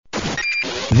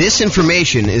This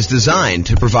information is designed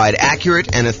to provide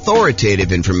accurate and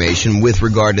authoritative information with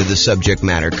regard to the subject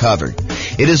matter covered.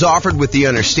 It is offered with the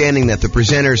understanding that the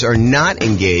presenters are not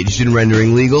engaged in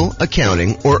rendering legal,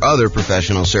 accounting, or other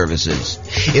professional services.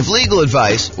 If legal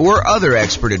advice or other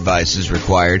expert advice is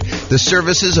required, the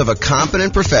services of a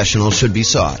competent professional should be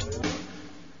sought.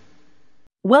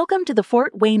 Welcome to the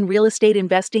Fort Wayne Real Estate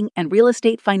Investing and Real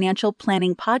Estate Financial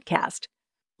Planning Podcast.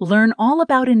 Learn all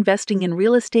about investing in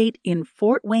real estate in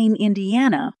Fort Wayne,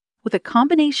 Indiana, with a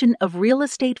combination of real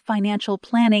estate financial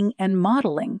planning and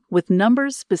modeling with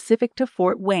numbers specific to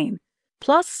Fort Wayne,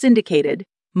 plus syndicated,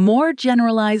 more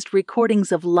generalized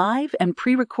recordings of live and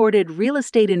pre-recorded real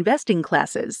estate investing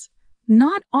classes,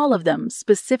 not all of them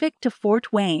specific to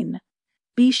Fort Wayne.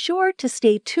 Be sure to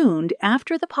stay tuned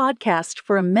after the podcast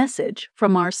for a message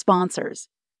from our sponsors.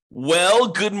 Well,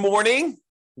 good morning.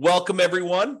 Welcome,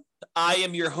 everyone. I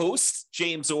am your host,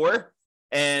 James Orr,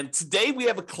 and today we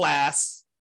have a class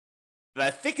that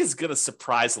I think is going to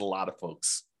surprise a lot of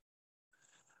folks.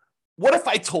 What if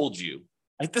I told you,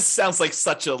 this sounds like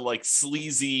such a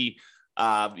sleazy,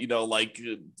 infomercial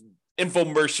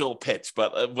pitch,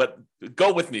 but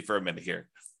go with me for a minute here.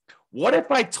 What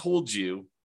if I told you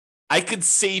I could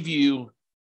save you,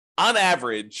 on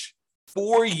average,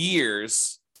 4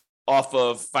 years off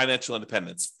of financial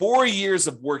independence, 4 years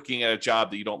of working at a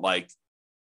job that you don't like,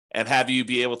 and have you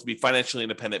be able to be financially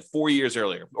independent 4 years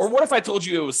earlier? Or what if I told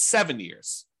you it was 7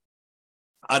 years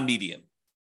on median?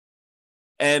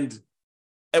 And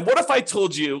what if I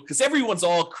told you, because everyone's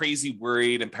all crazy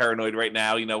worried and paranoid right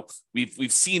now,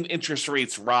 we've seen interest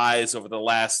rates rise over the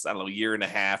last, year and a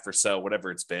half or so,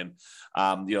 whatever it's been.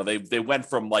 They went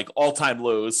from all-time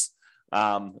lows.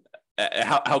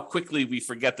 How quickly we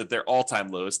forget that they're all-time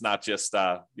lows, not just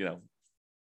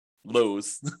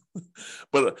lows,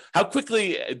 but how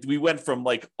quickly we went from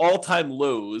all-time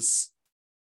lows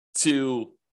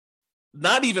to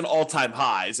not even all-time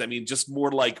highs. Just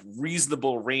more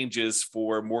reasonable ranges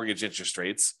for mortgage interest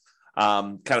rates,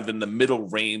 kind of in the middle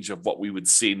range of what we would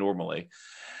see normally.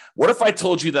 What if I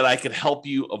told you that I could help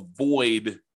you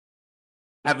avoid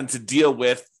having to deal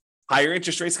with higher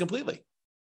interest rates completely?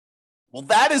 Well,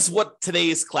 that is what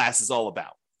today's class is all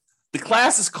about. The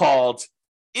class is called,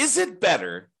 Is It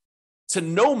Better to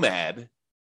Nomad,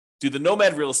 do the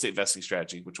Nomad real estate investing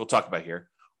strategy, which we'll talk about here,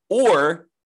 or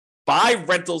buy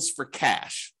rentals for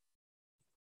cash?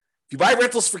 If you buy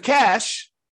rentals for cash,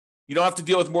 you don't have to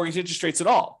deal with mortgage interest rates at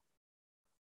all.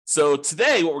 So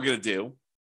today, what we're going to do,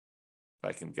 if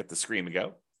I can get the screen to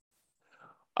go,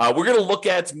 we're going to look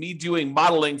at me doing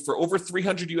modeling for over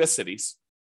 300 U.S. cities.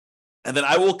 And then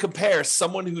I will compare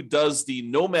someone who does the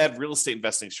Nomad real estate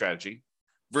investing strategy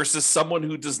versus someone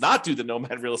who does not do the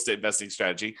Nomad real estate investing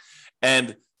strategy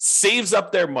and saves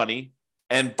up their money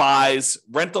and buys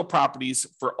rental properties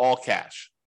for all cash.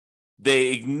 They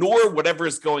ignore whatever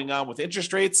is going on with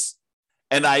interest rates.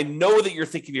 And I know that you're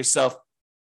thinking to yourself,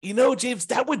 James,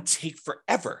 that would take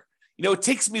forever. It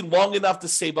takes me long enough to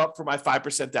save up for my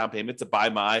 5% down payment to buy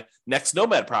my next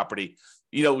Nomad property.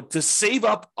 To save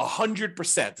up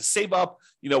 100%, to save up,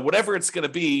 whatever it's going to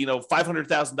be,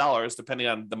 $500,000, depending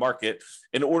on the market,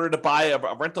 in order to buy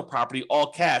a rental property, all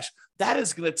cash, that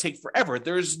is going to take forever.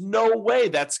 There's no way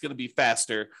that's going to be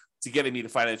faster to getting me to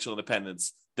financial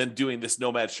independence than doing this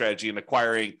Nomad strategy and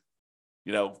acquiring,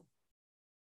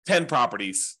 10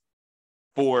 properties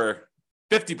for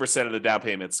 50% of the down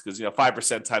payments, because,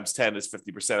 5% times 10 is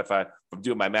 50% if I'm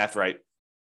doing my math right.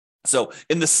 So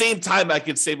in the same time I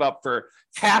could save up for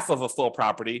half of a full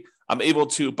property, I'm able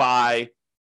to buy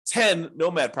 10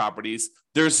 Nomad properties.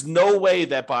 There's no way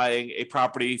that buying a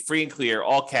property free and clear,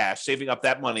 all cash, saving up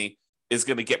that money is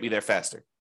going to get me there faster.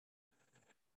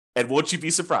 And won't you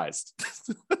be surprised?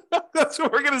 That's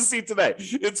what we're going to see today.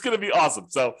 It's going to be awesome.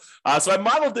 So I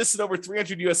modeled this in over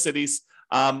 300 U.S. cities.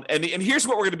 And here's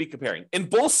what we're going to be comparing. In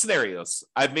both scenarios,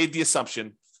 I've made the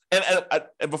assumption, and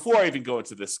before I even go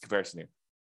into this comparison here,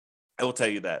 I will tell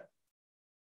you that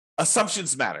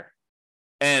assumptions matter.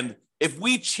 And if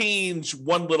we change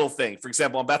one little thing, for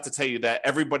example, I'm about to tell you that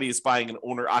everybody is buying an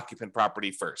owner-occupant property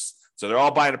first. So they're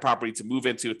all buying a property to move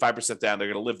into, 5% down. They're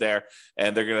going to live there,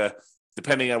 and they're going to,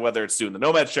 depending on whether it's doing the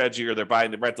Nomad strategy or they're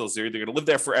buying the rentals, they're either going to live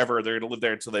there forever or they're going to live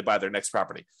there until they buy their next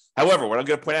property. However, what I'm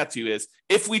going to point out to you is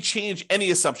if we change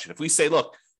any assumption, if we say,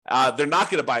 look, they're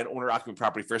not going to buy an owner-occupant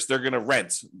property first. They're going to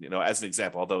rent, as an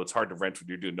example, although it's hard to rent when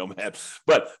you're doing Nomad,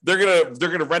 but they're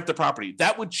going to rent the property.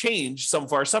 That would change some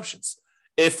of our assumptions.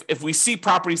 If we see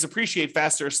properties appreciate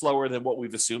faster or slower than what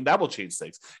we've assumed, that will change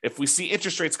things. If we see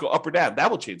interest rates go up or down, that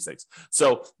will change things.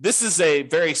 So this is a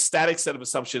very static set of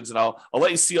assumptions, and I'll let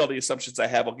you see all the assumptions I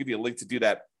have. I'll give you a link to do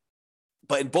that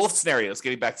But in both scenarios,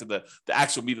 getting back to the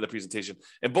actual meat of the presentation,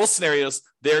 in both scenarios,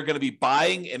 they're going to be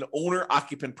buying an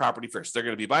owner-occupant property first. They're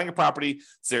going to be buying a property,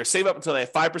 so they're save up until they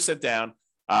have 5% down.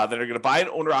 Then they're going to buy an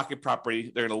owner-occupant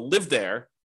property. They're going to live there,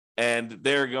 and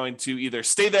they're going to either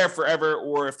stay there forever,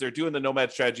 or if they're doing the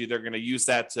Nomad strategy, they're going to use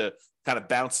that to kind of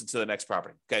bounce into the next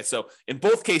property. Okay, so in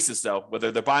both cases, though,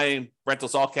 whether they're buying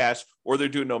rentals all cash or they're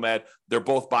doing Nomad, they're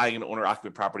both buying an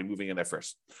owner-occupant property, moving in there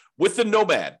first. With the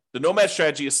Nomad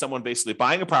strategy is someone basically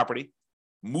buying a property,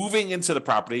 moving into the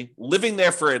property, living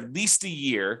there for at least a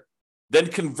year, then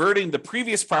converting the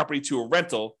previous property to a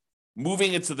rental,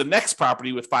 moving into the next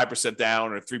property with 5%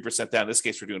 down or 3% down. In this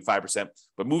case, we're doing 5%,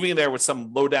 but moving in there with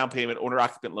some low down payment,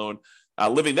 owner-occupant loan,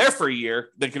 living there for a year,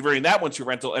 then converting that one to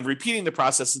rental and repeating the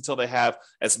process until they have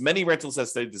as many rentals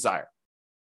as they desire.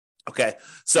 Okay,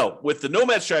 so with the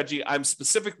Nomad strategy, I'm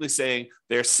specifically saying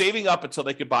they're saving up until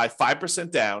they could buy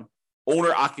 5% down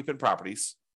owner-occupant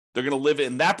properties. They're going to live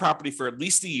in that property for at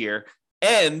least a year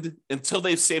and until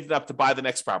they've saved up to buy the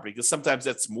next property, because sometimes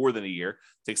that's more than a year.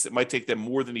 It might take them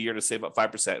more than a year to save up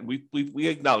 5%. And we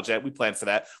acknowledge that. We plan for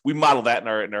that. We model that in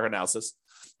our analysis.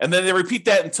 And then they repeat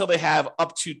that until they have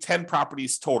up to 10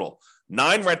 properties total,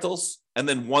 9 rentals, and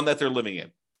then 1 that they're living in.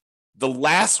 The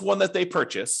last one that they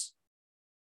purchase,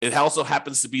 it also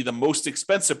happens to be the most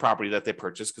expensive property that they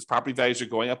purchase because property values are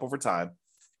going up over time,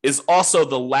 is also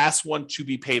the last one to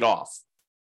be paid off.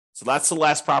 So that's the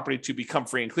last property to become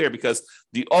free and clear, because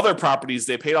the other properties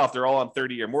they paid off, they're all on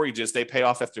 30-year mortgages. They pay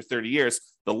off after 30 years.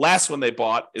 The last one they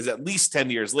bought is at least 10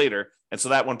 years later. And so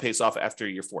that one pays off after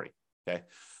year 40. Okay.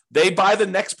 They buy the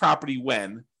next property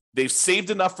when they've saved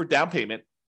enough for down payment,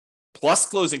 plus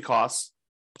closing costs,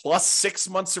 plus 6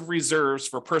 months of reserves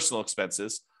for personal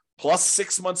expenses, plus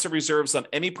 6 months of reserves on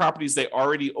any properties they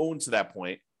already own to that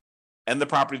point, and the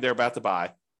property they're about to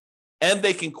buy. And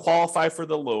they can qualify for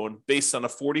the loan based on a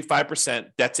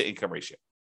 45% debt to income ratio.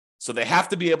 So they have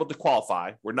to be able to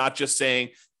qualify. We're not just saying,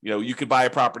 you could buy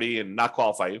a property and not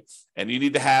qualify you. And you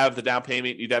need to have the down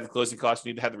payment, you need to have the closing costs,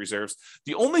 you need to have the reserves.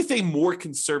 The only thing more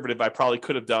conservative I probably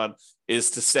could have done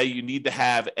is to say you need to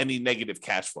have any negative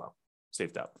cash flow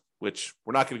saved up, which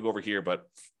we're not going to go over here, but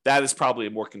that is probably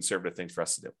a more conservative thing for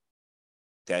us to do.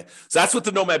 Okay. So that's what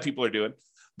the Nomad people are doing.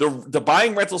 The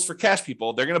buying rentals for cash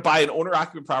people, they're going to buy an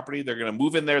owner-occupant property. They're going to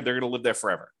move in there. They're going to live there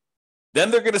forever. Then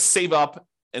they're going to save up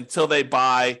until they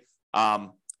buy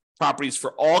properties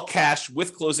for all cash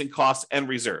with closing costs and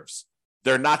reserves.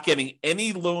 They're not getting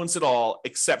any loans at all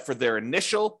except for their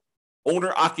initial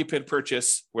owner-occupant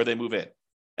purchase where they move in.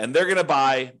 And they're going to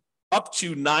buy up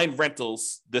to 9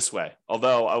 rentals this way.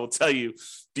 Although I will tell you,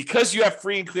 because you have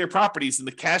free and clear properties, and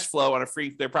the cash flow on a free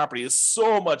and clear property is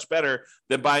so much better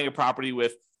than buying a property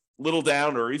with little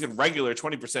down or even regular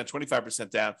 20%, 25%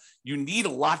 down, you need a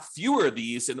lot fewer of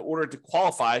these in order to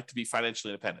qualify to be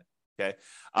financially independent. Okay.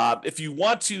 If you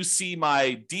want to see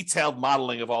my detailed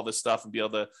modeling of all this stuff and be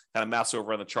able to kind of mouse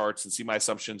over on the charts and see my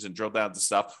assumptions and drill down to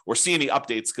stuff or see any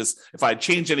updates, because if I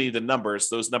change any of the numbers,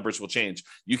 those numbers will change.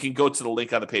 You can go to the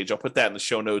link on the page. I'll put that in the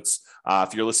show notes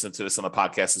if you're listening to this on the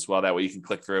podcast as well. That way you can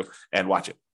click through and watch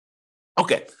it.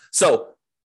 Okay. So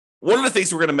one of the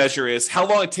things we're going to measure is how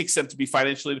long it takes them to be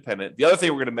financially independent. The other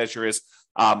thing we're going to measure is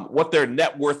what their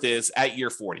net worth is at year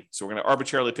 40. So we're going to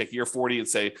arbitrarily pick year 40 and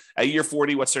say at year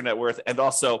 40, what's their net worth? And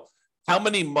also how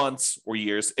many months or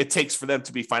years it takes for them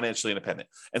to be financially independent.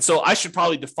 And so I should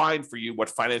probably define for you what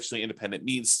financially independent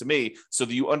means to me so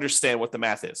that you understand what the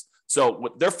math is. So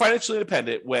they're financially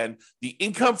independent when the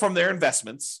income from their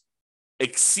investments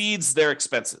exceeds their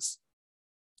expenses.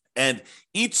 And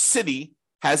each city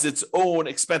has its own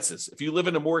expenses. If you live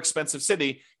in a more expensive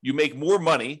city, you make more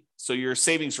money, so your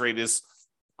savings rate is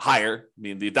higher. I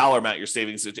mean, the dollar amount you're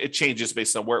saving, it changes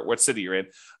based on what city you're in.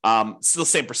 Still the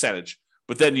same percentage.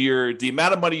 But then the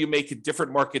amount of money you make in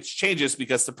different markets changes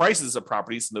because the prices of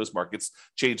properties in those markets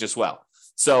change as well.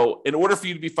 So in order for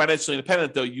you to be financially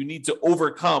independent, though, you need to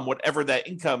overcome whatever that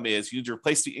income is. You need to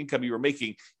replace the income you were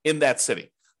making in that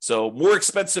city. So more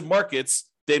expensive markets,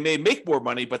 they may make more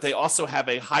money, but they also have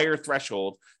a higher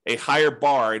threshold, a higher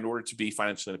bar in order to be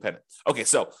financially independent. Okay,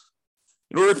 so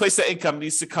in order to replace that income, it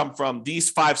needs to come from these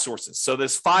 5 sources. So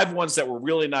there's 5 ones that we're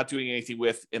really not doing anything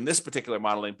with in this particular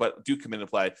modeling, but do come into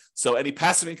play. So any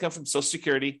passive income from Social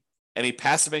Security, any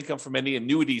passive income from any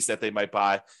annuities that they might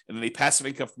buy, and any passive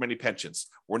income from any pensions.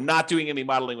 We're not doing any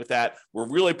modeling with that. We're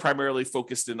really primarily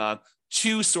focused in on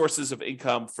 2 sources of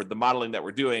income for the modeling that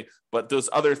we're doing, but those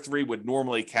other 3 would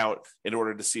normally count in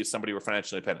order to see if somebody were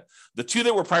financially independent. The 2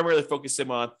 that we're primarily focusing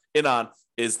on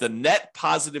is the net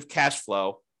positive cash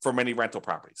flow from any rental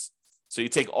properties. So you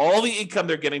take all the income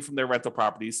they're getting from their rental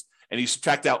properties and you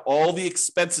subtract out all the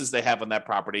expenses they have on that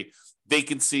property.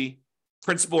 vacancy,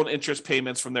 principal and interest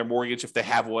payments from their mortgage if they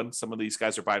have one. Some of these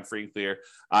guys are buying free and clear.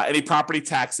 Any property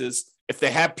taxes. If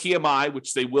they have PMI,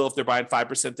 which they will if they're buying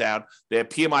 5% down, they have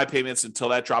PMI payments until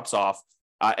that drops off.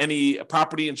 Any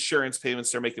property insurance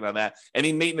payments they're making on that,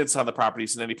 any maintenance on the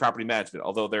properties, and any property management,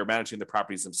 although they're managing the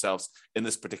properties themselves in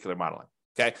this particular modeling.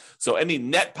 Okay, so any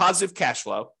net positive cash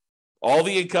flow, all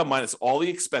the income minus all the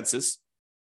expenses.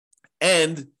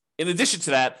 And in addition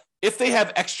to that, if they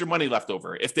have extra money left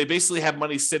over, if they basically have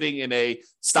money sitting in a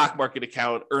stock market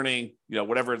account earning,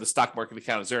 whatever the stock market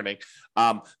account is earning,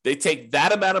 they take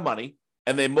that amount of money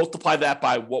and they multiply that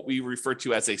by what we refer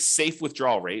to as a safe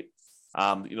withdrawal rate.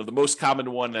 The most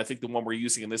common one, and I think the one we're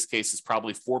using in this case, is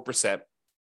probably 4%.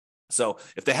 So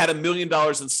if they had $1 million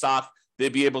in stock,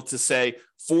 they'd be able to say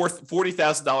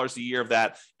 $40,000 a year of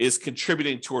that is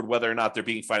contributing toward whether or not they're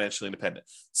being financially independent.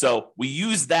 So we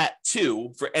use that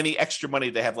too for any extra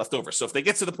money they have left over. So if they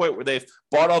get to the point where they've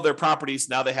bought all their properties,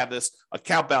 now they have this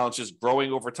account balance just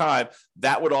growing over time,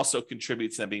 that would also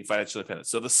contribute to them being financially independent.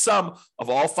 So the sum of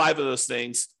all 5 of those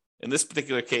things, in this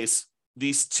particular case,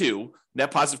 these 2, net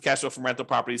positive cash flow from rental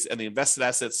properties and the invested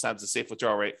assets times the safe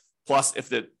withdrawal rate, plus if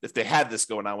they had this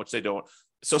going on, which they don't,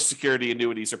 Social Security,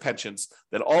 annuities, or pensions,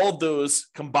 then all of those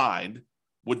combined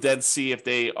would then see if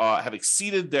they have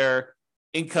exceeded their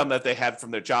income that they had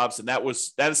from their jobs. And that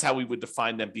is how we would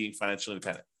define them being financially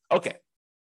independent. Okay.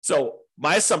 So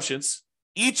my assumptions,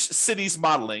 each city's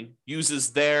modeling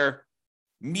uses their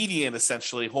median,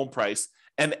 essentially, home price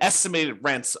and estimated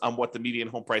rents on what the median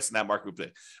home price in that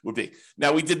market would be.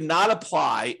 Now, we did not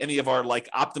apply any of our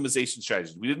optimization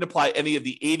strategies. We didn't apply any of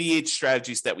the 88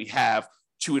 strategies that we have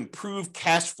to improve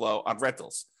cash flow on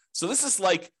rentals. So this is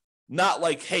not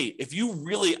like, hey, if you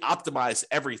really optimize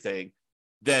everything,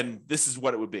 then this is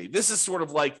what it would be. This is sort of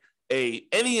like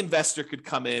any investor could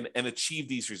come in and achieve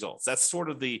these results. That's sort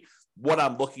of what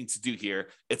I'm looking to do here.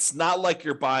 It's not like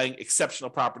you're buying exceptional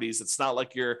properties. It's not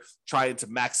like you're trying to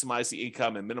maximize the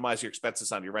income and minimize your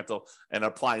expenses on your rental and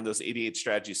applying those 88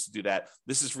 strategies to do that.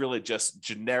 This is really just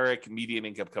generic median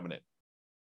income coming in.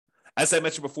 As I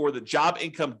mentioned before, the job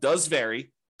income does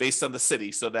vary based on the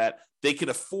city so that they can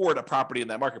afford a property in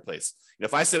that marketplace.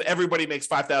 If I said everybody makes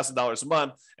 $5,000 a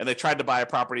month and they tried to buy a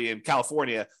property in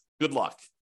California, good luck.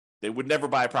 They would never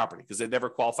buy a property because they never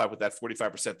qualify with that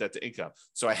 45% debt to income.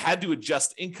 So I had to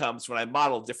adjust incomes when I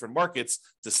modeled different markets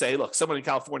to say, look, someone in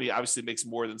California obviously makes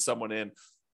more than someone in,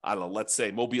 I don't know, let's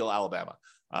say Mobile, Alabama,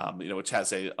 which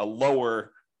has a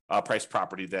lower price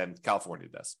property than California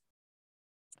does.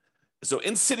 So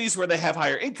in cities where they have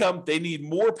higher income, they need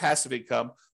more passive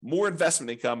income, more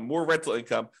investment income, more rental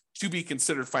income to be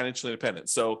considered financially independent.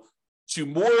 So to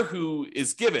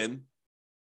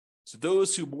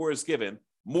those who more is given,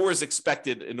 more is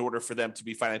expected in order for them to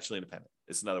be financially independent.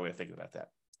 It's another way of thinking about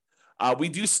that. We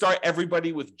do start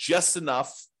everybody with just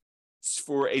enough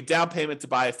for a down payment to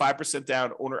buy a 5%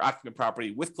 down owner-occupant property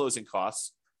with closing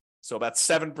costs. So about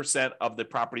 7% of the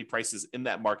property prices in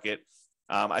that market.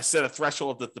 I set a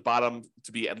threshold at the bottom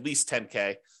to be at least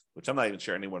 10K, which I'm not even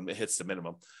sure anyone hits the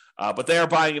minimum. But they are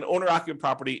buying an owner-occupant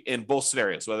property in both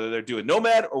scenarios, whether they're doing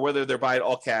Nomad or whether they're buying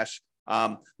all cash.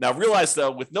 Now realize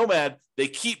though, with Nomad, they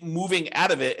keep moving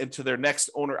out of it into their next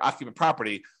owner-occupant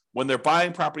property. When they're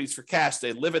buying properties for cash,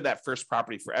 they live in that first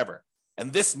property forever.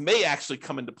 And this may actually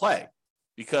come into play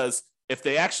because if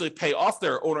they actually pay off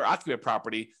their owner-occupant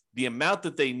property, the amount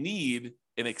that they need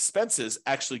in expenses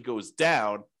actually goes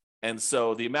down. And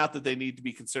so the amount that they need to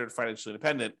be considered financially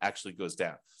independent actually goes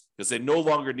down because they no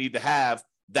longer need to have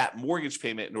that mortgage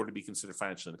payment in order to be considered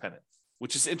financially independent,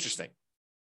 which is interesting.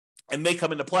 And may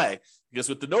come into play because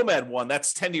with the Nomad one,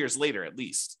 that's 10 years later at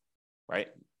least, right?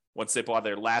 Once they bought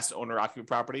their last owner-occupant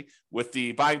property. With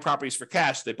the buying properties for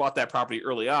cash, they bought that property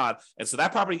early on, and so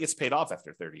that property gets paid off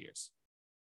after 30 years.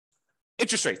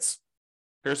 Interest rates.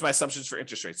 Here's my assumptions for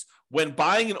interest rates. When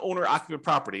buying an owner-occupant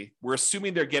property, we're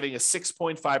assuming they're getting a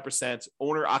 6.5%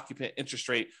 owner-occupant interest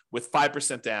rate with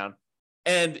 5% down.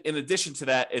 And in addition to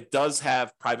that, it does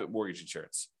have private mortgage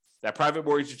insurance. That private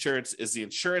mortgage insurance is the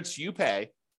insurance you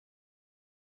pay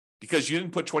because you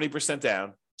didn't put 20%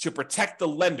 down to protect the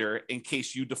lender in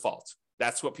case you default.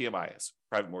 That's what PMI is,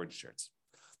 private mortgage insurance.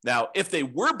 Now, if they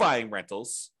were buying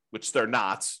rentals, which they're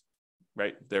not,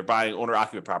 right? They're buying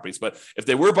owner-occupant properties, but if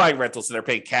they were buying rentals and they're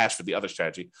paying cash for the other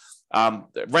strategy,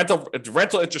 the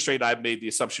rental interest rate I've made the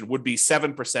assumption would be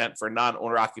 7% for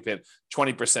non-owner-occupant,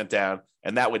 20% down,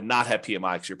 and that would not have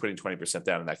PMI because you're putting 20%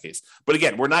 down in that case. But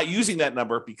again, we're not using that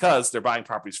number because they're buying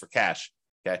properties for cash.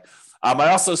 Okay. I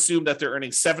also assume that they're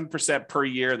earning 7% per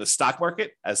year in the stock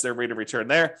market as their rate of return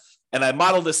there. And I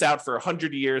modeled this out for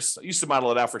 100 years. I used to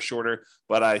model it out for shorter,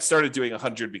 but I started doing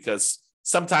 100 because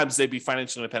Sometimes they'd be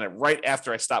financially independent right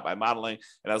after I stopped my modeling.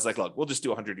 And I was like, look, we'll just do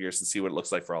 100 years and see what it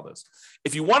looks like for all those.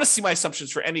 If you want to see my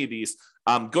assumptions for any of these,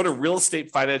 go to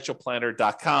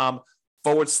realestatefinancialplanner.com/model,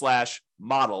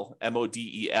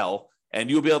 MODEL, and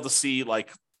you'll be able to see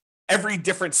like every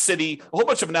different city, a whole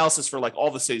bunch of analysis for like all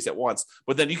the cities at once.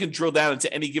 But then you can drill down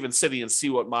into any given city and see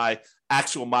what my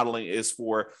actual modeling is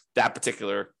for that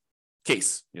particular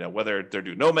case, whether they're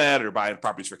doing Nomad or buying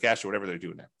properties for cash or whatever they're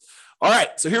doing now. All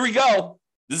right, so here we go.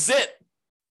 This is it.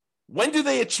 When do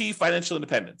they achieve financial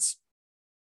independence?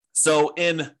 So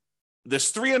there's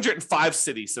 305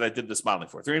 cities that I did this modeling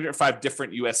for, 305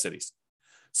 different US cities.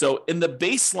 So in the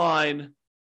baseline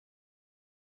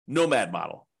Nomad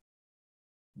model,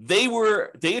 they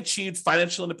achieved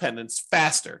financial independence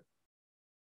faster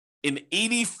in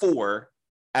 84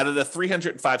 out of the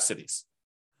 305 cities.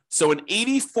 So in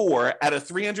 84 out of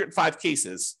 305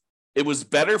 cases, it was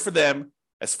better for them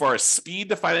as far as speed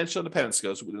to financial independence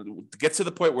goes, to get to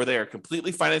the point where they are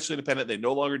completely financially independent, they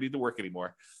no longer need to work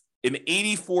anymore, in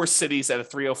 84 cities out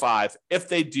of 305, if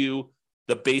they do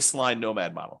the baseline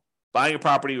Nomad model, buying a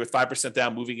property with 5%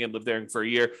 down, moving in, live there for a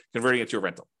year, converting it to a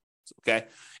rental. Okay.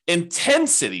 In 10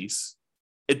 cities,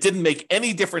 it didn't make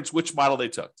any difference which model they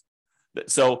took.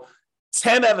 So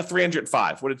 10 out of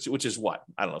 305, which is what?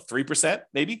 I don't know, 3%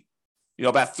 maybe?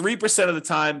 About 3% of the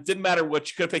time, didn't matter what,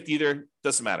 you could have picked either,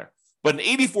 doesn't matter. But in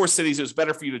 84 cities, it was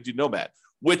better for you to do Nomad,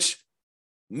 which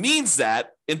means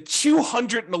that in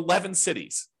 211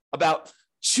 cities, about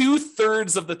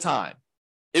 2/3 of the time,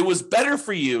 it was better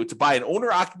for you to buy an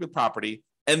owner-occupant property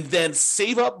and then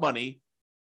save up money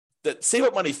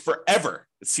forever,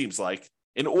 it seems like,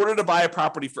 in order to buy a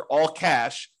property for all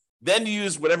cash, then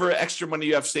use whatever extra money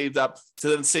you have saved up to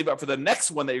then save up for the next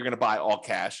one that you're going to buy all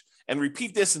cash, and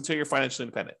repeat this until you're financially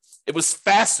independent. It was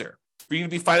faster for you to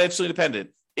be financially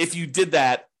independent if you did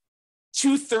that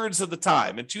 2/3 of the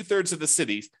time in 2/3 of the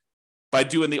cities by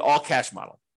doing the all cash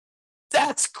model.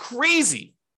 That's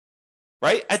crazy,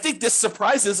 right? I think this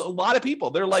surprises a lot of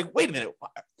people. They're like, wait a minute,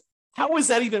 how is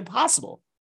that even possible?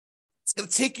 It's going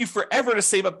to take you forever to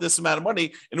save up this amount of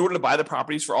money in order to buy the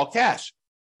properties for all cash.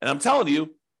 And I'm telling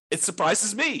you, it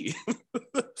surprises me.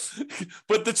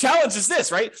 But the challenge is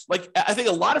this, right? Like, I think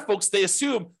a lot of folks, they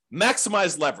assume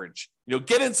maximize leverage,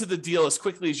 get into the deal as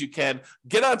quickly as you can,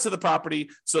 get onto the property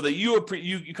so that you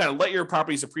kind of let your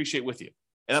properties appreciate with you.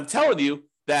 And I'm telling you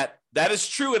that is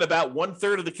true in about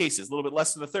 1/3 of the cases, a little bit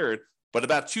less than a third, but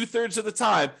about 2/3 of the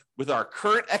time with our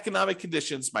current economic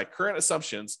conditions, my current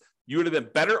assumptions, you would have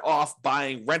been better off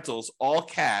buying rentals all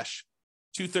cash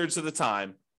 2/3 of the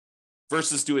time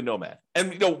versus doing Nomad.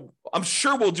 And, I'm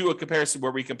sure we'll do a comparison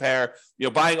where we compare,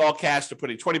 buying all cash to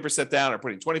putting 20% down or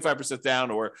putting 25%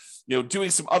 down, or, doing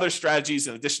some other strategies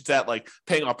in addition to that, like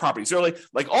paying off properties early.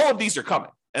 Like, all of these are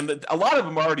coming. And a lot of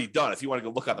them are already done if you want to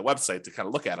go look on the website to kind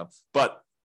of look at them. But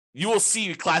you will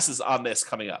see classes on this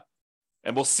coming up.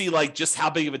 And we'll see like just how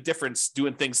big of a difference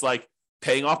doing things like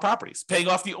paying off properties, paying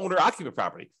off the owner-occupant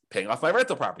property, paying off my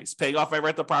rental properties, paying off my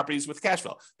rental properties with cash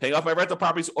flow, paying off my rental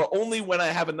properties or only when I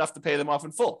have enough to pay them off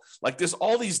in full. Like, there's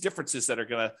all these differences that are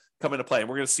going to come into play, and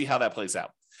we're going to see how that plays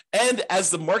out. And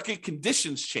as the market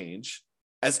conditions change,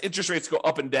 as interest rates go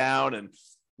up and down, and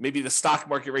maybe the stock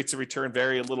market rates of return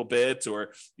vary a little bit,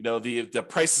 or the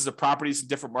prices of properties in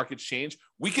different markets change,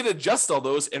 we can adjust all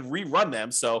those and rerun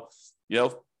them. So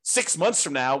 6 months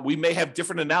from now, we may have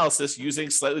different analysis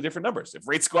using slightly different numbers. If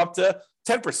rates go up to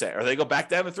 10% or they go back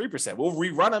down to 3%, we'll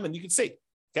rerun them and you can see.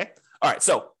 Okay. All right.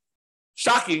 So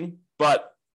shocking,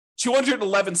 but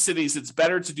 211 cities, it's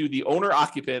better to do the owner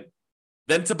occupant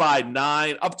than to buy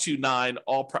up to nine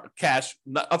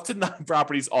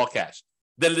properties, all cash,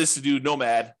 than it is to do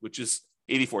Nomad, which is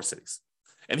 84 cities.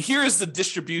 And here is the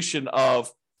distribution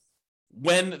of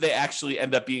when they actually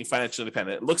end up being financially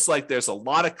independent. It looks like there's a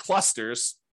lot of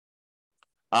clusters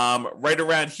right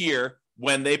around here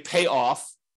when they pay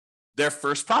off their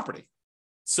first property.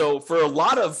 So for a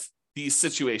lot of these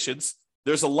situations,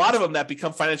 there's a lot of them that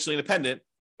become financially independent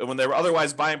and when they were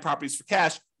otherwise buying properties for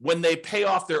cash, when they pay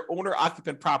off their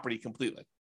owner-occupant property completely,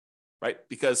 right?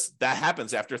 Because that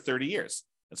happens after 30 years.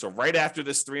 And so right after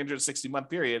this 360-month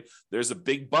period, there's a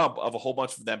big bump of a whole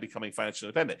bunch of them becoming financially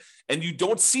independent. And you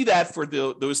don't see that for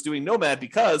those doing Nomad,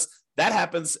 because that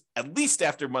happens at least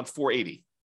after month 480,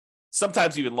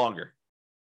 sometimes even longer.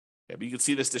 Okay, but you can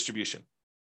see this distribution.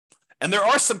 And there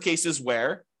are some cases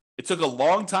where it took a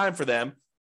long time for them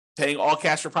paying all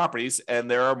cash for properties,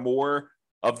 and there are more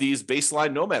of these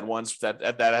baseline Nomad ones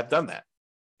that have done that.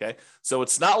 Okay, so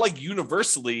it's not like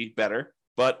universally better,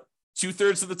 but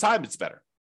 2/3 of the time it's better.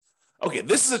 Okay,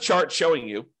 this is a chart showing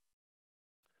you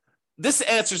this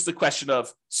answers the question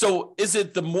of, so is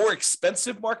it the more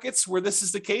expensive markets where this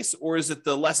is the case, or is it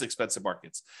the less expensive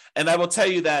markets? And I will tell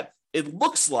you that it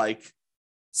looks like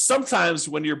sometimes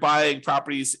when you're buying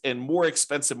properties in more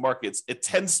expensive markets, it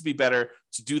tends to be better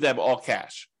to do them all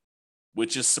cash,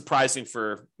 which is surprising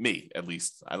for me, at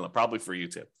least. I don't know, probably for you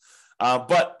too.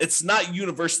 But it's not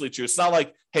universally true. It's not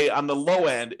like, hey, on the low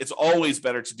end, it's always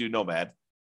better to do Nomad.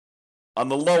 On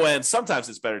the low end, sometimes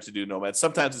it's better to do Nomad.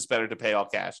 Sometimes it's better to pay all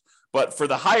cash. But for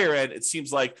the higher end, it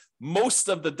seems like most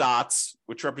of the dots,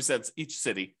 which represents each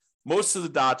city, most of the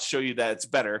dots show you that it's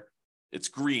better. It's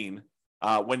green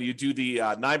when you do the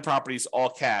 9 properties all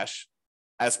cash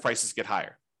as prices get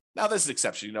higher. Now, there's an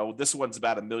exception. This one's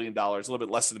about $1 million, a little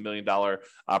bit less than $1 million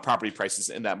property prices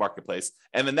in that marketplace.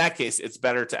 And in that case, it's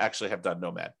better to actually have done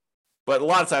Nomad. But a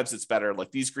lot of times it's better,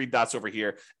 like these green dots over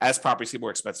here, as properties get more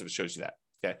expensive, it shows you that.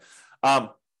 Okay.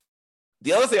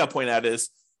 The other thing I'll point out is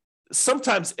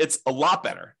sometimes it's a lot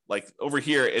better. Like over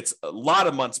here, it's a lot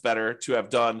of months better to have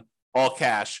done all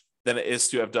cash than it is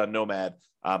to have done Nomad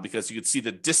because you can see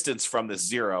the distance from this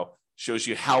 0 shows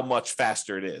you how much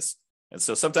faster it is. And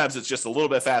so sometimes it's just a little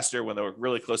bit faster when they're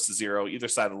really close to 0, either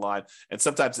side of the line. And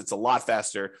sometimes it's a lot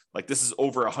faster. Like this is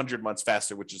over 100 months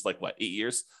faster, which is like what, 8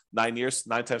 years, 9 years,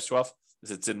 9 times 12,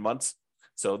 it's in months.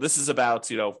 So this is about,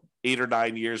 8 or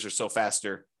 9 years or so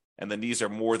faster. And then these are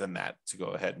more than that to go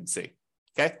ahead and see.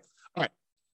 Okay. All right.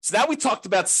 So now we talked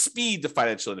about speed to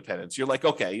financial independence. You're like,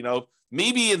 okay,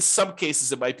 maybe in some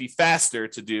cases it might be faster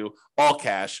to do all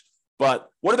cash, but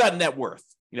what about net worth?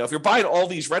 If you're buying all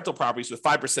these rental properties with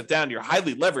 5% down, you're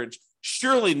highly leveraged.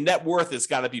 Surely net worth has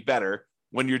got to be better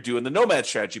when you're doing the Nomad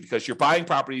strategy because you're buying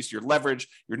properties, your leverage,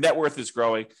 your net worth is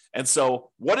growing. And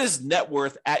so what is net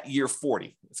worth at year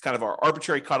 40? It's kind of our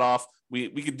arbitrary cutoff. We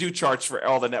could do charts for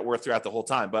all the net worth throughout the whole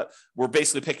time, but we're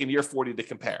basically picking year 40 to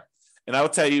compare. And I will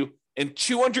tell you, in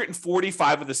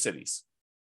 245 of the cities,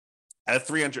 out of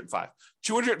 305,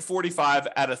 245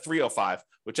 out of 305,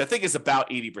 which I think is about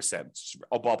 80%.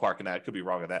 I'll ballpark in that. I could be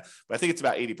wrong on that, but I think it's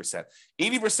about 80%.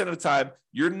 80% of the time,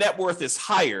 your net worth is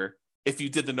higher if you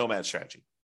did the Nomad strategy.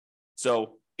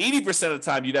 So 80% of the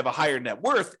time, you'd have a higher net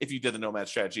worth if you did the Nomad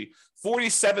strategy.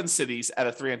 47 cities out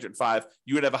of 305,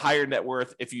 you would have a higher net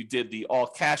worth if you did the all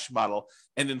cash model.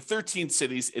 And in 13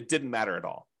 cities, it didn't matter at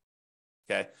all.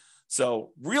 Okay.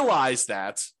 So realize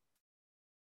that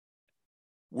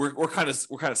we're kind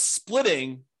of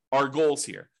splitting our goals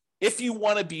here. If you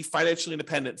want to be financially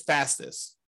independent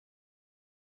fastest,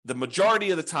 the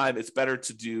majority of the time, it's better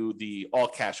to do the all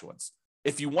cash ones.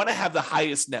 If you want to have the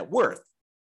highest net worth,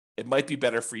 it might be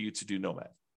better for you to do Nomad.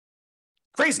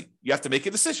 Crazy. You have to make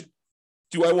a decision.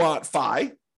 Do I want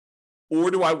FI or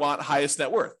do I want highest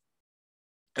net worth?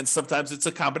 And sometimes it's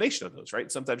a combination of those, right?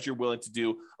 Sometimes you're willing to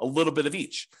do a little bit of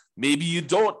each. Maybe you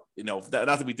don't, not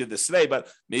that we did this today, but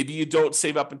maybe you don't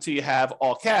save up until you have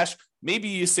all cash. Maybe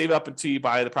you save up until you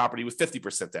buy the property with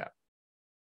 50% down.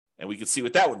 And we can see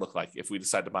what that would look like if we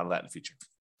decide to model that in the future.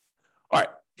 All right,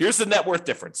 here's the net worth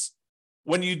difference.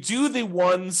 When you do the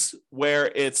ones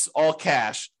where it's all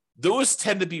cash, those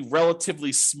tend to be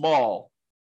relatively small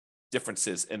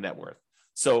differences in net worth.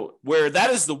 So where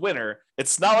that is the winner,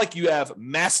 it's not like you have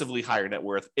massively higher net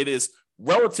worth. It is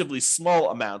relatively small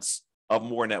amounts of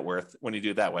more net worth when you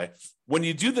do it that way. When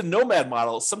you do the Nomad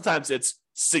model, sometimes it's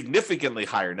significantly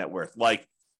higher net worth, like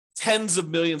tens of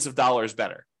millions of dollars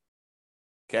better.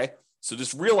 Okay. So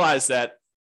just realize that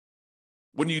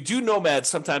when you do Nomad,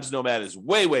 sometimes Nomad is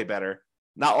way, way better.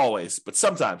 Not always, but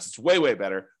sometimes it's way, way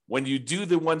better. When you do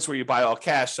the ones where you buy all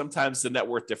cash, sometimes the net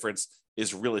worth difference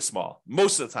is really small.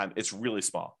 Most of the time, it's really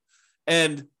small.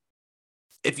 And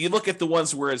if you look at the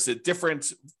ones where it's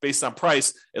different based on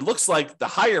price, it looks like the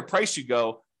higher price you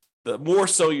go, the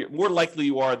more likely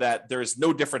you are that there is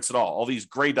no difference at all. All these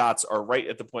gray dots are right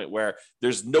at the point where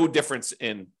there's no difference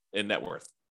in net worth.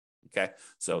 Okay,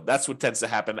 so that's what tends to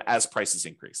happen as prices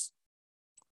increase.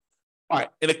 All right,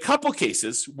 in a couple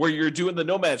cases where you're doing the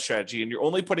Nomad strategy and you're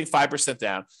only putting 5%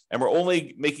 down and we're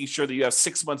only making sure that you have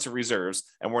 6 months of reserves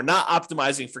and we're not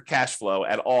optimizing for cash flow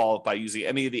at all by using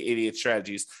any of the 88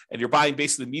 strategies, and you're buying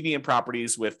basically median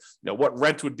properties with what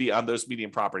rent would be on those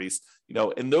median properties,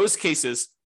 in those cases,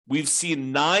 we've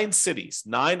seen 9 cities,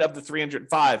 9 of the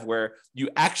 305, where you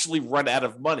actually run out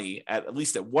of money at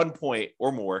least at one point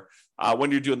or more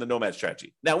when you're doing the Nomad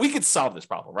strategy. Now, we could solve this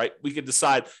problem, right? We could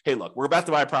decide, hey, look, we're about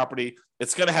to buy a property.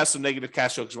 It's going to have some negative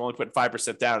cash flow because we're only putting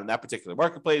 5% down in that particular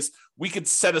marketplace. We could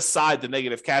set aside the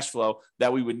negative cash flow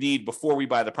that we would need before we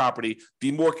buy the property,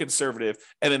 be more conservative.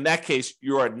 And in that case,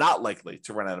 you are not likely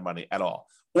to run out of money at all.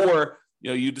 Or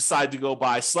you decide to go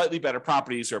buy slightly better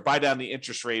properties or buy down the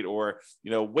interest rate or,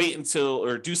 wait until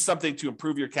or do something to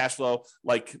improve your cash flow,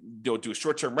 like do a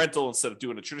short-term rental instead of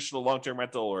doing a traditional long-term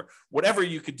rental or whatever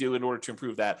you could do in order to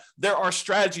improve that. There are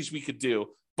strategies we could do,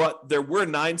 but there were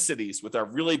 9 cities with our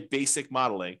really basic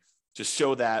modeling to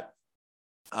show that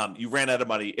you ran out of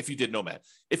money if you did Nomad.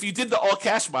 If you did the all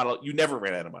cash model, you never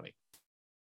ran out of money.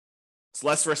 It's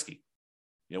less risky.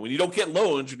 When you don't get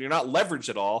loans, when you're not leveraged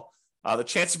at all, the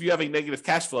chance of you having negative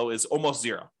cash flow is almost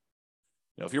zero.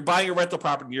 If you're buying a rental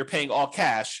property and you're paying all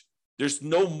cash, there's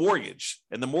no mortgage.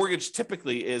 And the mortgage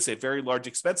typically is a very large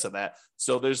expense on that.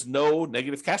 So there's no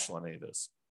negative cash flow on any of those.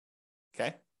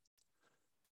 Okay.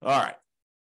 All right.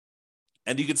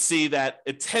 And you can see that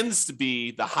it tends to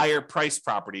be the higher price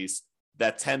properties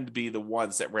that tend to be the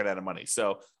ones that ran out of money.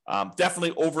 So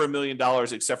definitely over $1 million,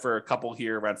 except for a couple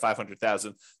here around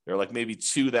 500,000. There were like maybe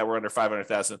 2 that were under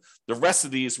 500,000. The rest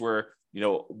of these were,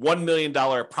 $1 million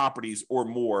properties or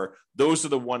more. Those are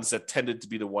the ones that tended to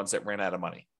be the ones that ran out of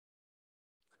money.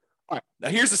 All right, now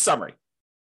here's the summary.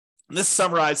 And this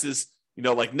summarizes,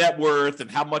 like net worth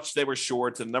and how much they were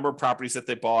short and the number of properties that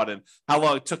they bought and how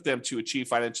long it took them to achieve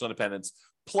financial independence,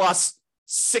 plus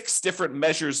 6 different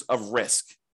measures of risk.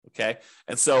 Okay.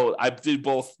 And so I did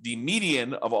both the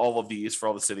median of all of these for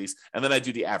all the cities, and then I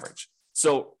do the average.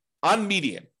 So on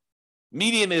median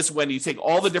is when you take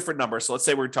all the different numbers. So let's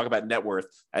say we're talking about net worth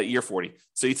at year 40.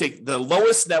 So you take the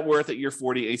lowest net worth at year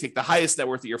 40 and you take the highest net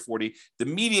worth at year 40. The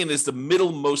median is the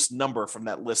middlemost number from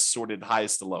that list sorted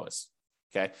highest to lowest.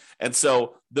 Okay. And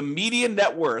so the median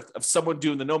net worth of someone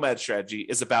doing the Nomad strategy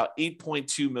is about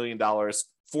 $8.2 million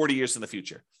 40 years in the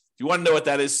future. If you want to know what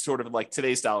that is, sort of like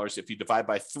today's dollars, if you divide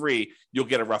by 3, you'll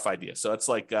get a rough idea. So it's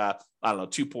like,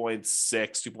 2.6,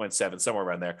 2.7, somewhere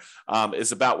around there,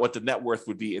 is about what the net worth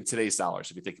would be in today's dollars,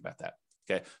 if you think about that.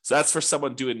 Okay. So that's for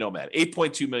someone doing Nomad.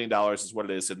 $8.2 million is what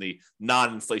it is in the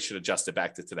non-inflation adjusted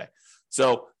back to today.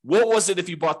 So what was it if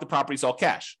you bought the properties all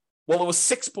cash? Well, it was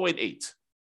 6.8,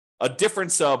 a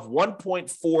difference of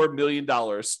 $1.4 million.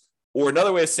 Or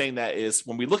another way of saying that is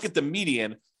when we look at the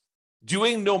median,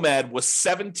 doing Nomad was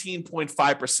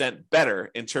 17.5% better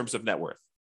in terms of net worth.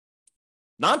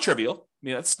 Non-trivial.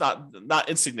 That's not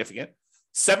insignificant.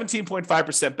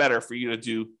 17.5% better for you to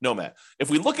do Nomad. If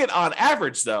we look at on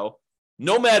average, though,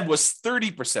 Nomad was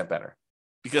 30% better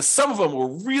because some of them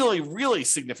were really, really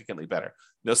significantly better.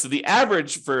 So the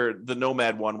average for the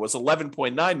Nomad one was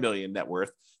 11.9 million net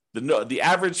worth. The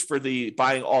average for the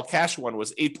buying all cash one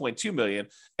was 8.2 million.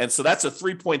 And so that's a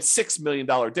 $3.6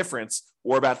 million difference,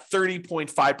 or about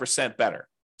 30.5% better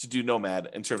to do Nomad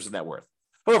in terms of net worth.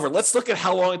 However, let's look at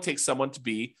how long it takes someone to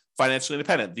be financially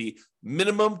independent, the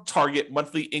minimum target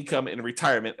monthly income in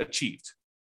retirement achieved.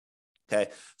 Okay.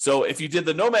 So if you did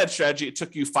the Nomad strategy, it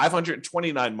took you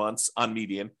 529 months on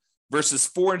median versus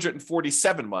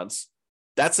 447 months.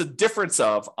 That's a difference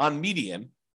of, on median,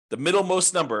 the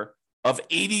middlemost number, of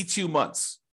 82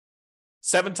 months.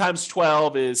 7 times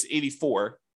 12 is 84,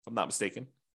 if I'm not mistaken.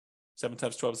 7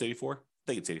 times 12 is 84. I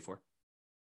think it's 84.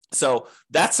 So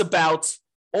that's about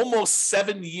almost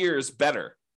 7 years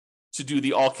better to do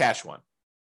the all cash one.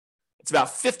 It's about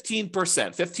 15%,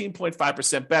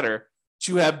 15.5% better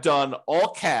to have done all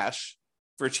cash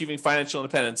for achieving financial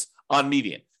independence on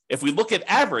median. If we look at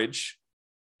average,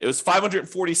 it was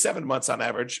 547 months on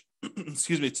average,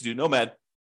 to do Nomad,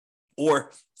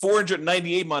 or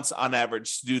 498 months on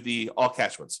average to do the all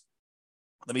cash ones.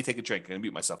 Let me take a drink and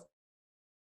mute myself.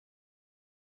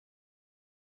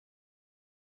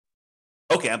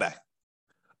 Okay, I'm back.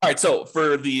 All right, so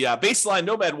for the baseline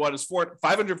Nomad one is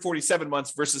 547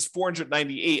 months versus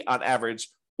 498 on average,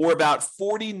 or about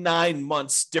 49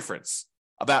 months difference.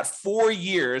 About 4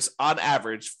 years on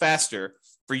average faster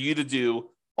for you to do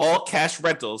all cash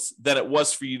rentals than it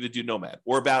was for you to do Nomad,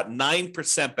 or about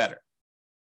 9% better.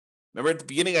 Remember at the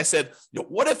beginning, I said,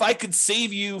 what if I could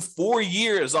save you 4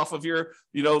 years off of your,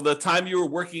 the time you were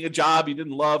working a job you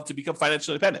didn't love to become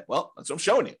financially independent? Well, that's what I'm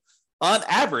showing you. On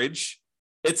average,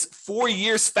 it's 4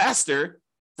 years faster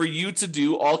for you to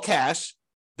do all cash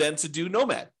than to do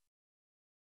Nomad.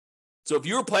 So if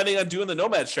you were planning on doing the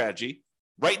Nomad strategy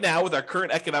right now with our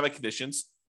current economic conditions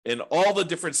in all the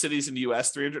different cities in the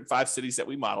U.S., 305 cities that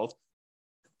we modeled,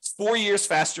 it's 4 years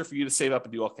faster for you to save up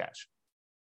and do all cash.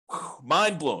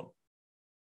 Mind blown.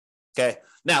 Okay,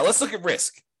 now let's look at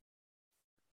risk.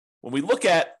 When we look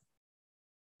at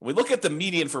the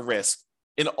median for risk,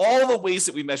 in all the ways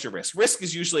that we measure risk. Risk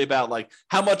is usually about like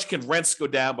how much can rents go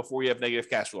down before you have negative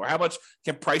cash flow, or how much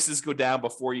can prices go down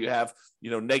before you have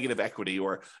negative equity,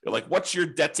 or like what's your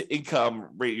debt to income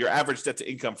rate, your average debt to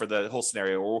income for the whole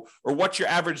scenario, or what's your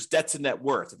average debt to net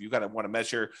worth if you kind of want to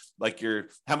measure like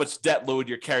how much debt load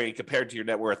you're carrying compared to your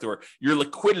net worth, or your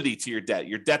liquidity to your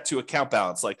debt to account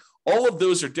balance. Like all of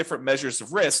those are different measures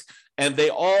of risk, and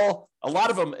a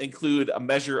lot of them include a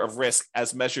measure of risk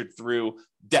as measured through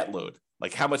debt load,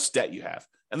 like how much debt you have.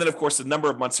 And then, of course, the number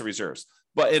of months of reserves.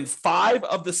 But in 5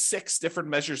 of the 6 different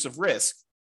measures of risk,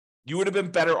 you would have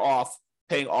been better off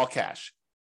paying all cash.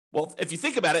 Well, if you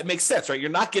think about it, it makes sense, right? You're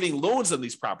not getting loans on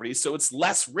these properties, so it's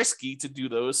less risky to do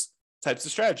those types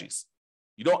of strategies.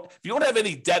 If you don't have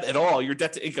any debt at all, your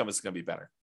debt to income is going to be better,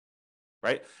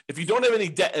 right? If you don't have any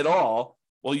debt at all,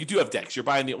 well, you do have debt because you're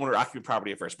buying the owner-occupant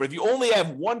property at first. But if you only have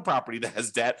one property that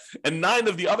has debt and 9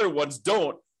 of the other ones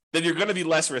don't, then you're going to be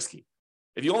less risky.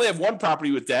 If you only have one property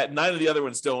with debt and 9 of the other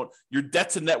ones don't, your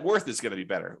debt to net worth is going to be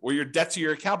better, or your debt to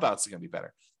your account balance is going to be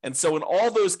better. And so in all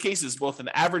those cases, both in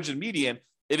average and median,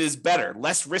 it is better,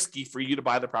 less risky for you to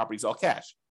buy the properties all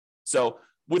cash. So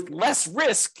with less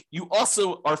risk, you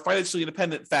also are financially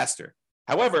independent faster.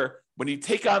 However, when you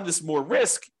take on this more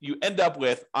risk, you end up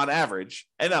with, on average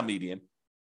and on median,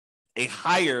 a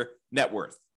higher net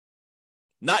worth.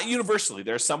 Not universally.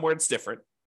 There's somewhere it's different,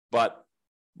 but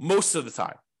most of the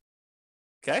time.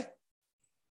 Okay?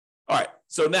 All right.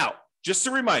 So now, just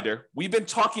a reminder, we've been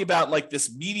talking about like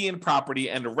this median property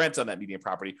and the rent on that median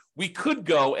property. We could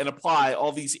go and apply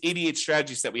all these 88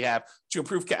 strategies that we have to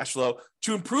improve cash flow,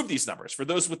 to improve these numbers for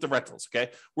those with the rentals,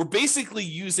 okay? We're basically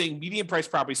using median price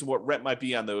properties and what rent might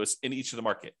be on those in each of the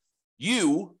market.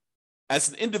 You, as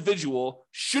an individual,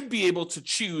 should be able to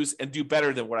choose and do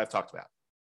better than what I've talked about.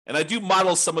 And I do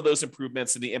model some of those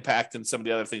improvements and the impact and some of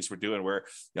the other things we're doing where,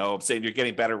 I'm saying you're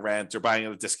getting better rent or buying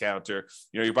at a discount, or,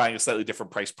 you're buying a slightly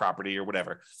different price property or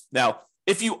whatever. Now,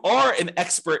 if you are an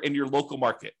expert in your local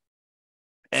market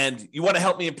and you want to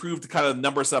help me improve the kind of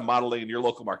numbers I'm modeling in your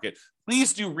local market,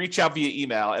 please do reach out via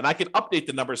email and I can update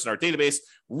the numbers in our database,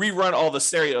 rerun all the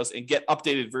scenarios, and get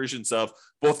updated versions of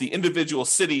both the individual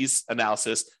cities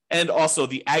analysis and also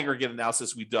the aggregate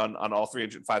analysis we've done on all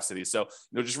 305 cities. So,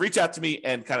 just reach out to me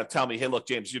and kind of tell me, hey, look,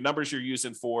 James, your numbers you're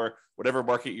using for whatever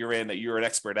market you're in that you're an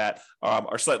expert at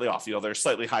are slightly off. They're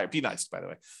slightly higher. Be nice, by the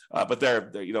way, but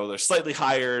they're slightly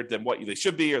higher than what they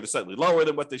should be, or they're slightly lower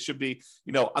than what they should be.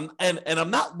 I'm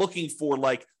not looking for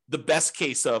like the best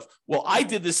case of, well, I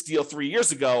did this deal 3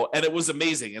 years ago and it was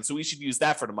amazing, and so we should use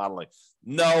that for the modeling.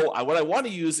 No, what I want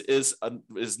to use is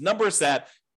numbers that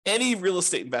any real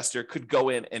estate investor could go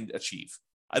in and achieve.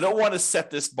 I don't want to set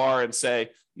this bar and say,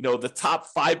 the top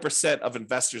 5% of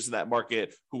investors in that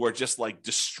market who are just like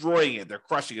destroying it, they're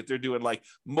crushing it, they're doing like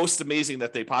most amazing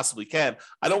that they possibly can.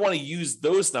 I don't want to use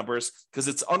those numbers because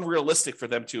it's unrealistic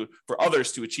for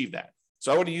others to achieve that.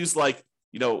 So I want to use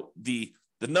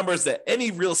the numbers that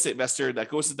any real estate investor that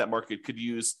goes to that market could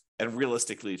use and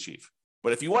realistically achieve.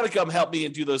 But if you want to come help me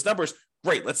and do those numbers,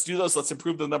 great, let's do those. Let's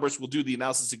improve the numbers. We'll do the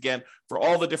analysis again for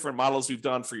all the different models we've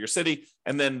done for your city.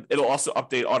 And then it'll also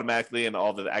update automatically and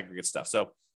all the aggregate stuff.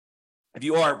 So if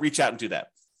you are, reach out and do that.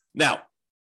 Now,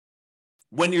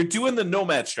 when you're doing the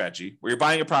Nomad strategy, where you're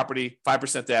buying a property,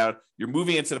 5% down, you're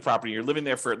moving into the property, you're living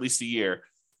there for at least a year,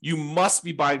 you must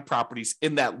be buying properties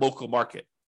in that local market.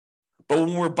 But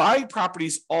when we're buying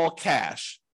properties all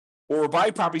cash, or we're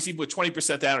buying properties even with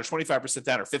 20% down or 25%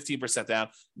 down or 15% down,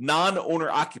 non-owner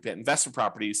occupant investment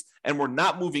properties, and we're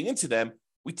not moving into them,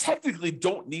 we technically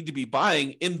don't need to be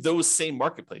buying in those same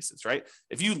marketplaces, right?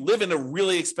 If you live in a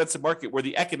really expensive market where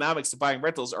the economics of buying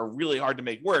rentals are really hard to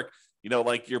make work,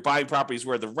 like you're buying properties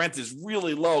where the rent is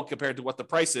really low compared to what the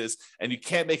price is, and you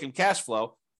can't make them cash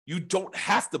flow, you don't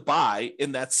have to buy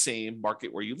in that same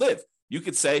market where you live. You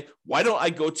could say, why don't I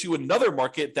go to another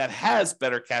market that has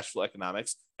better cash flow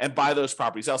economics and buy those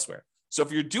properties elsewhere? So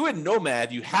if you're doing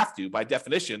Nomad, you have to, by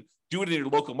definition, do it in your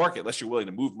local market, unless you're willing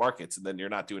to move markets, and then you're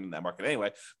not doing it in that market anyway.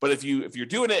 But if you're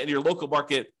doing it in your local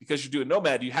market because you're doing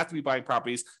Nomad, you have to be buying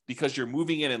properties because you're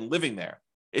moving in and living there.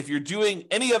 If you're doing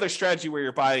any other strategy where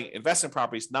you're buying investment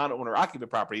properties, non-owner occupant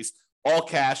properties, all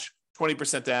cash,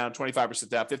 20% down, 25%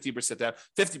 down, 15% down,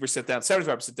 50% down,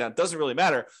 75% down, doesn't really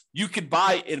matter. You could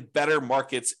buy in better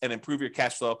markets and improve your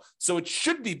cash flow. So it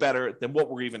should be better than what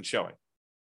we're even showing.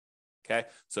 Okay.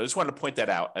 So I just wanted to point that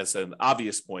out as an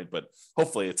obvious point, but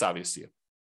hopefully it's obvious to you.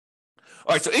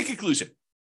 All right. So in conclusion,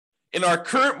 in our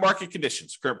current market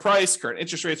conditions, current price, current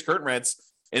interest rates, current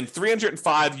rents in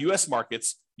 305 US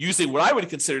markets, using what I would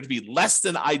consider to be less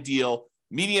than ideal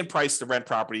median price to rent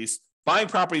properties, buying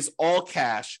properties all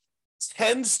cash,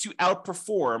 tends to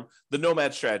outperform the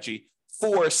Nomad strategy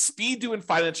for speed to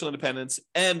financial independence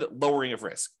and lowering of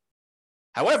risk.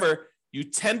 However, you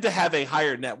tend to have a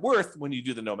higher net worth when you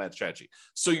do the Nomad strategy.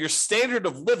 So your standard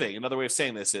of living, another way of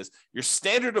saying this is your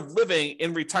standard of living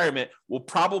in retirement will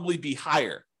probably be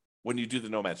higher when you do the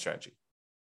Nomad strategy.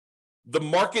 The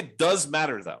market does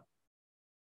matter though.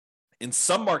 In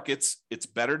some markets, it's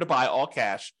better to buy all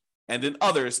cash, and in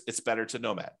others, it's better to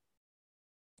Nomad.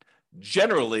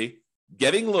 Generally,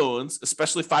 getting loans,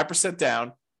 especially 5%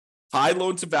 down, high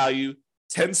loan to value,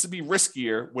 tends to be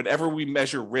riskier whenever we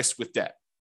measure risk with debt.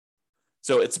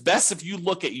 So it's best if you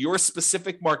look at your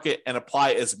specific market and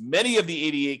apply as many of the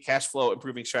 88 cash flow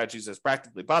improving strategies as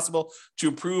practically possible to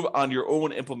improve on your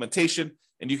own implementation.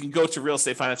 And you can go to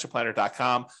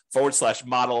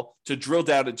realestatefinancialplanner.com/model to drill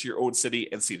down into your own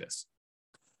city and see this.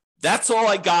 That's all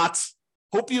I got.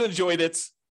 Hope you enjoyed it.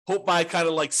 Hope my kind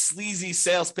of like sleazy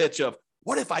sales pitch of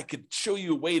what if I could show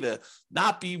you a way to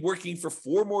not be working for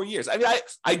 4 more years? I mean,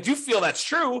 I do feel that's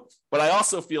true, but I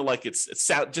also feel like it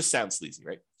just sounds sleazy,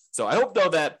 right? So I hope, though,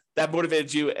 that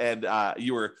motivated you and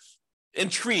you were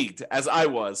intrigued, as I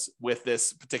was, with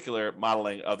this particular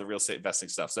modeling of the real estate investing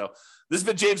stuff. So this has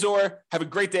been James Orr. Have a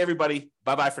great day, everybody.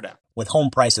 Bye-bye for now. With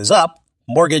home prices up,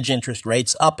 mortgage interest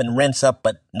rates up, and rents up,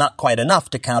 but not quite enough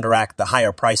to counteract the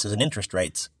higher prices and interest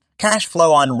rates, cash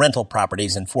flow on rental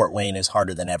properties in Fort Wayne is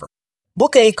harder than ever.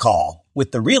 Book a call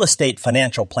with the Real Estate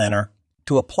Financial Planner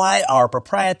to apply our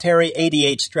proprietary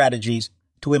 88 strategies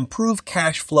to improve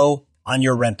cash flow on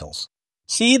your rentals.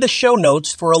 See the show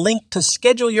notes for a link to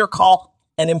schedule your call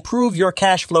and improve your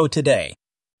cash flow today.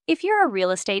 If you're a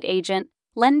real estate agent,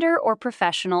 lender, or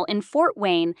professional in Fort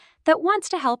Wayne that wants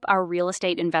to help our real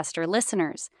estate investor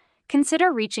listeners,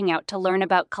 consider reaching out to learn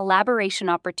about collaboration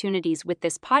opportunities with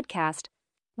this podcast.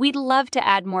 We'd love to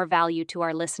add more value to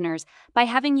our listeners by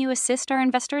having you assist our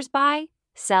investors buy,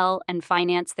 sell, and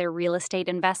finance their real estate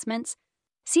investments.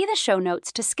 See the show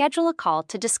notes to schedule a call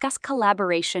to discuss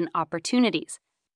collaboration opportunities.